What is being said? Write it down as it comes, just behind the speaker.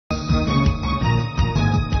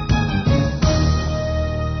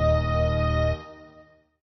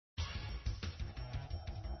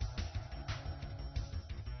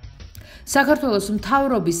საქართველოს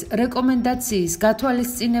მთავრობის რეკომენდაციის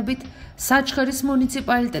გათვალისწინებით საჩხერის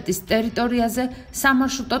მუნიციპალიტეტის ტერიტორიაზე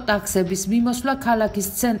სამარშრუტო ტაქსების მიმოსვლა ქალაქის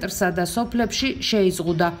ცენტრსა და სოფლებში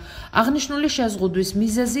შეიზღუდა. აღნიშნული შეზღუდვის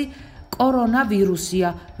მიზეზი კორონავირუსია.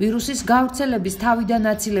 ვირუსის გავრცელების თავიდან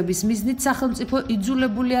აცილების მიზნით სახელმწიფო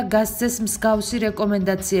იძულებულია გასცეს მსგავსი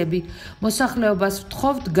რეკომენდაციები. მოსახლეობას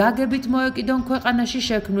ვთხოვთ გაგებით მოეკიდონ ქვეყანაში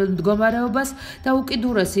შექმნილ მდგომარეობას და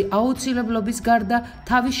უკიდურესი აუცილებლობის გარდა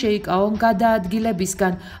თავი შეიკავონ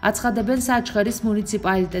გადაადგილებისგან, აცხადებენ საჩხერის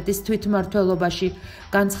მუნიციპალიტეტის თვითმმართველობაში.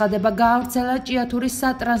 განცხადება გაავრცელა ჭიათურის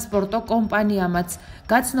სატრანსპორტო კომპანიამაც.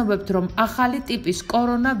 გაცნობებთ, რომ ახალი ტიპის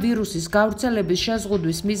კორონავირუსის გავრცელების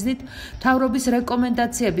შეზღუდვის მიზნით მთავრობის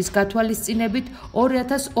რეკომენდაციების გათვალისწინებით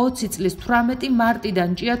 2020 წლის 18 მარტიდან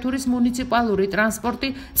ჭიათურის მუნიციპალური ტრანსპორტი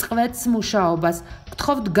წყვეტს მუშაობას.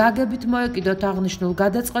 გთხოვთ გაგებით მოეკიდოთ აღნიშნულ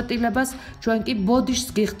გადაწყვეტილებას, ჩვენ კი ბოდიშს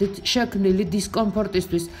გიხდით შექმნილი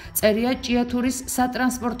დისკომფორტისთვის, წერია ჭიათურის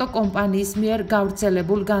სატრანსპორტო კომპანიის მიერ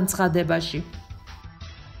გავრცელებულ განცხადებაში.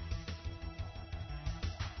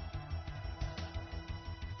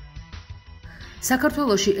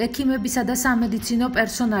 საქართველოში ექიმებისა და სამედიცინო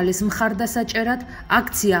პერსონალის მხარდასაჭერად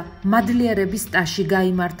აქცია მადლიერების ტაში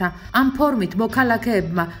გაიმართა. ამ ფორმით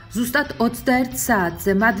მოქალაქეებმა ზუსტად 21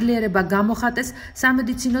 საათზე მადლიერება გამოხატეს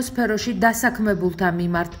სამედიცინო სფეროში დასაქმებულთა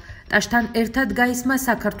მიმართ. ტაშთან ერთად გაისმა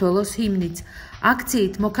საქართველოს ჰიმნიც.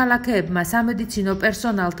 აქციით მოქალაქეებმა სამედიცინო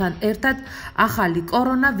პერსონალთან ერთად ახალი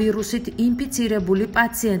კორონავირუსით ინფიცირებული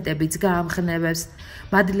პაციენტებიც გაამხნევეს.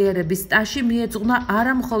 მადლიერების ტაში მიეძღვნა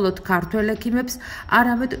არა მხოლოდ ქართველ ექიმებს,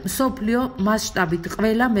 არამედ მსოფლიო მასშტაბით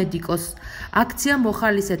ყველა მედიკოსს. აქცია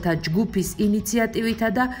მოხალისეთა ჯგუფის ინიციატივითა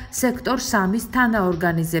და სექტორ 3-ის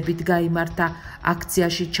თანაორგანიზებით გაიმართა.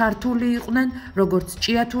 აქციაში ჩართული იყვნენ როგორც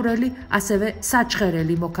ჭიათურელი, ასევე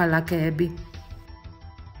საჩხერელი მოქალაქეები.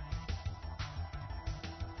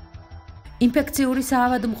 ინფექციური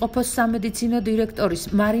საავადმყოფოს სამედიცინო დირექტორის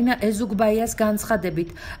მარინა ეზუგბაიას განცხადებით,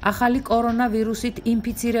 ახალი კორონავირუსით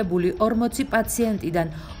ინფიცირებული 40 პაციენტიდან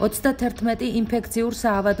 31 ინფექციურ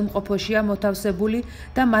საავადმყოფოშია მოთავსებული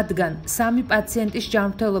და მათგან 3 პაციენტის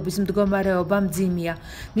ჯანმრთელობის მდგომარეობა მძიმეა.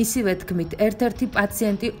 მისივე თქმით, ერთ-ერთი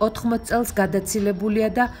პაციენტი 80 წელს გადაცილებულია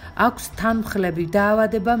და აქვს თანმხლები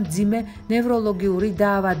დაავადება მძიმე ნევროლოგიური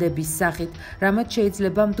დაავადების სახით, რამაც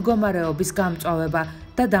შეიძლება მდგომარეობის გამწვავება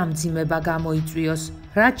და დამძიმება გამოიწვიოს.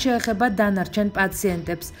 რაც შეეხება დანარჩენ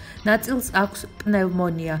პაციენტებს, ნაწილს აქვს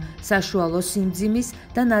პნევმონია, საშუალო სიმძიმის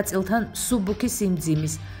და ნაწილთან მსუბუქი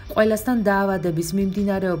სიმძიმის. ყველასთან დაავადების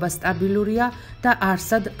მიმდინარეობა სტაბილურია და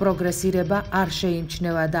არსად პროგრესირება არ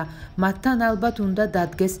შეიმჩნევა და მათთან ალბათ უნდა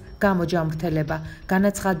დადგეს გამოჯამრთელება,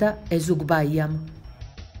 განაცხადა ეზუგბაიამ.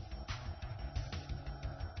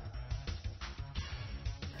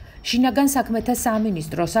 შინაგან საქმეთა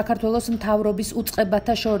სამინისტრო საქართველოს მთავრობის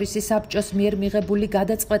უწყებათა შორის საბჭოს მიერ მიღებული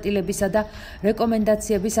გადაწყვეტილებისა და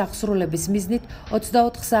რეკომენდაციების აღსრულების მიზნით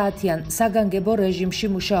 24 საათიან საგანგებო რეჟიმში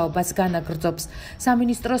მუშაობას განაგრძობს.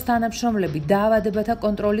 სამინისტროს თანამშრომლები დაავადებათა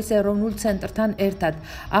კონტროლის ეროვნულ ცენტრთან ერთად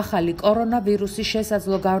ახალი კორონავირუსის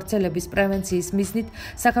შესაძლო გავრცელების პრევენციის მიზნით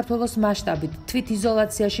საქართველოს მასშტაბით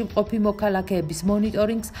თვითიზოლაციაში მყოფი მოქალაქეების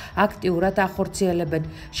მონიტორინგს აქტიურად ახორციელებენ.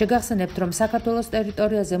 შეგახსენებთ, რომ საქართველოს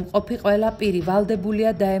ტერიტორიაზე მყოფი ყველა პირი ვალდებულია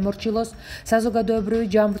დაემორჩილოს საზოგადოებრივი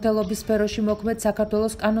ჯანმრთელობის სფეროში მოქმედ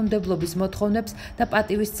საქართველოს კანონმდებლობის მოთხოვნებს და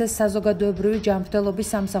პატივისცეს საზოგადოებრივი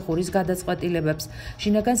ჯანმრთელობის სამსახურის გადაწყვეტილებებს.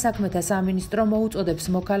 შინაგან საქმეთა სამინისტრო მოუწოდებს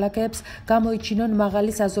მოქალაქეებს გამოიჩინონ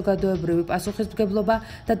მაღალი საზოგადოებრივი პასუხისმგებლობა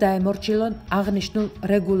და დაემორჩილონ აღნიშნულ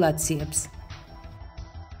რეგულაციებს.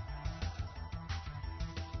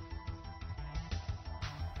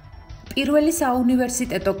 პირველი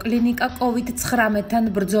საუნივერსიტეტო კლინიკა COVID-19-თან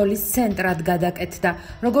ბრძოლის ცენტრად გადაკეთდა.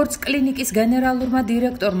 როგორც კლინიკის გენერალურმა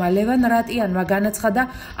დირექტორმა ლევან რატიანმა განაცხადა,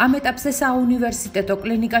 ამ ეტაპზე საუნივერსიტეტო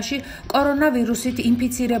კლინიკაში კორონავირუსით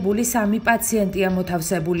ინფიცირებული 3 პაციენტია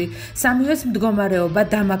მოთავსებული. სამივეს მდგომარეობა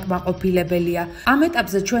დამაკმაყოფილებელია. ამ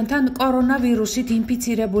ეტაპზე ჩვენთან კორონავირუსით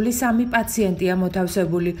ინფიცირებული 3 პაციენტია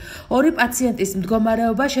მოთავსებული. 2 პაციენტის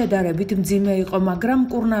მდგომარეობა შედარებით მძიმე იყო, მაგრამ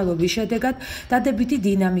მკურნალობის შედეგად დადებითი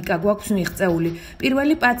დინამიკა გვაქვს მიღწეული.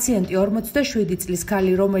 პირველი პაციენტი 47 წლის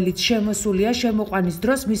ქალი, რომელიც შემოსულია შემოყვანის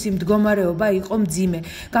დროს მისი მდგომარეობა იყო მძიმე.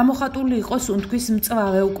 გამოხატული იყო სუნთქვის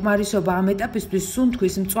მწვავე უკმარისობა. ამ ეტაპისთვის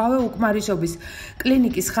სუნთქვის მწვავე უკმარისობის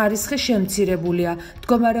კლინიკის ხარისხი შემცირებულია.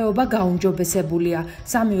 მდგომარეობა გაუმჯობესებულია.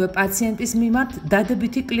 სამივე პაციენტის მიმართ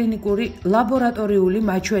დადებითი კლინიკური ლაბორატორიული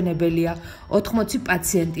მაჩვენებელია. 80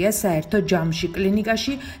 პაციენტია საერთო ჯამში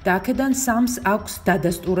კლინიკაში და აქედან 3-ს აქვს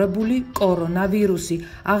დადასტურებული კორონავირუსი,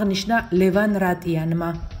 აღნიშნა ლევან რატიანმა.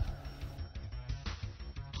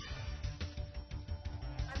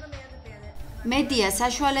 მედია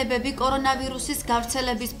საშუალებები კორონავირუსის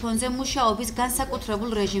გავრცელების ფონზე მუშაობის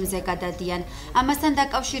განსაკუთრებულ რეჟიმზე გადადიან. ამასთან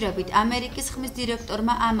დაკავშირებით ამერიკის ხმის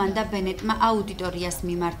დირექტორმა ამანდა ბენეტმა აუდიტორიას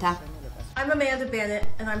მიმართა. I'm Amanda Bennett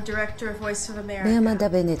and I'm director of Voice of America. მე ამანდა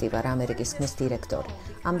ბენეტი ვარ, ამერიკის ხმის დირექტორი.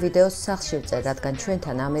 ამ ვიდეოს სახში ვწერ, რადგან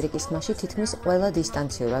ჩვენთან ამერიკის ხმაში თითქმის ყველა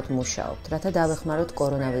დისტანციურად მუშაობთ, რათა დავეხმაროთ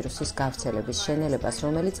კორონავირუსის გავრცელების შენელებას,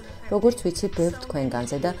 რომელიც, როგორც ვიცი, ბევრ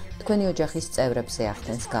თქვენგანზე და თქვენი ოჯახის წევრებზე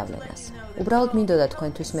ახდენს გავლენას. უბრალოდ მინდოდა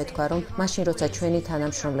თქვენთვის მეთქვა, რომ მაშინ როცა ჩვენი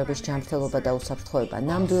თანამშრომლების ჯანმრთელობა და უსაფრთხოება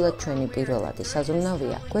ნამდვილად ჩვენი პირველადი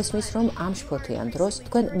საზრუნავია, გვესმის, რომ ამ შფოთიან დროს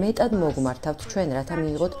თქვენ მეტად მოგმართავთ ჩვენ, რათა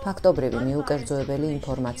მიიღოთ ფაქტობრივი მიუკერძოებელი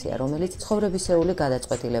ინფორმაცია, რომელიც ცხოვრებისეული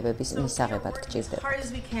გადაწყვეტილებების მისაღებად გჭირდება.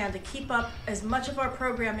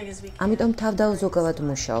 ამიტომ თავდაუზოგავად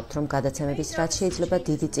მუშაობთ, რომ გადაცემების რაც შეიძლება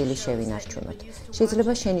დიდი წილი შევინარჩუნოთ.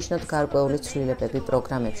 შეიძლება შენიშნოთ გარკვეული ცვლილებები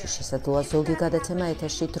პროგრამებში, შესაძლოა ზოგი გადაცემა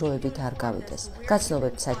ეთერში დროებით არ გავიდეს.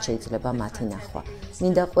 გაცნობებთ, სად შეიძლება მათი ნახვა.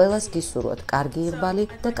 მინდა ყველას გისურვოთ კარგი იղბალი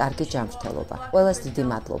და კარგი ჯანმრთელობა. ყველას დიდი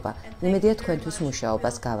მადლობა. იმედია თქვენთვის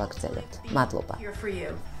მუშაობას გავაგრძელებთ. მადლობა.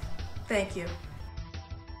 Thank you.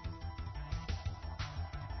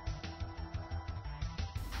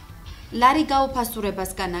 ლარი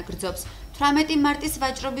გაუფასურებას განაგრძობს. 18 მარტის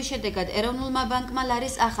ვაჭრობის შედეგად ეროვნულმა ბანკმა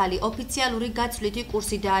ლარის ახალი ოფიციალური გაცვლითი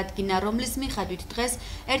კურსი დაადგინა, რომლის მიხედვით დღეს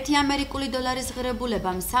 1 ამერიკული დოლარის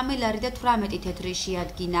ღირებულებამ 3 ლარი და 18 თეთრი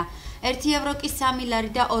შეადგინა. 1 ევრო კი 3 ლარი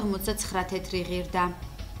და 59 თეთრი ღირდა.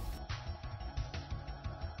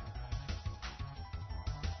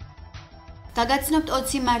 გაგაცნობთ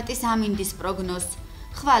 20 მარტის ამინდის პროგნოზს.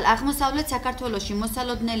 ხვალ აღმოსავლეთ საქართველოში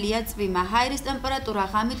მოსალოდნელია წვიმა, ჰაერის ტემპერატურა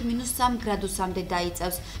ღამით -3 გრადუსამდე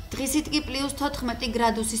დაიწევს. დღისით კი +14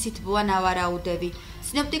 გრადუსი სითბოა ნავარაუდები.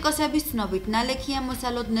 სინოპტიკოსების ცნობით, ნალექია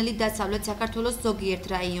მოსალოდნელი დასავლეთ საქართველოს ზოგიერთ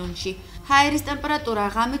რაიონში. ჰაერის ტემპერატურა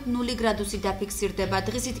ღამით 0 გრადუსი დაფიქსირდება,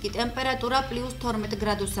 დღისით კი ტემპერატურა +12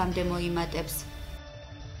 გრადუსამდე მოიმატებს.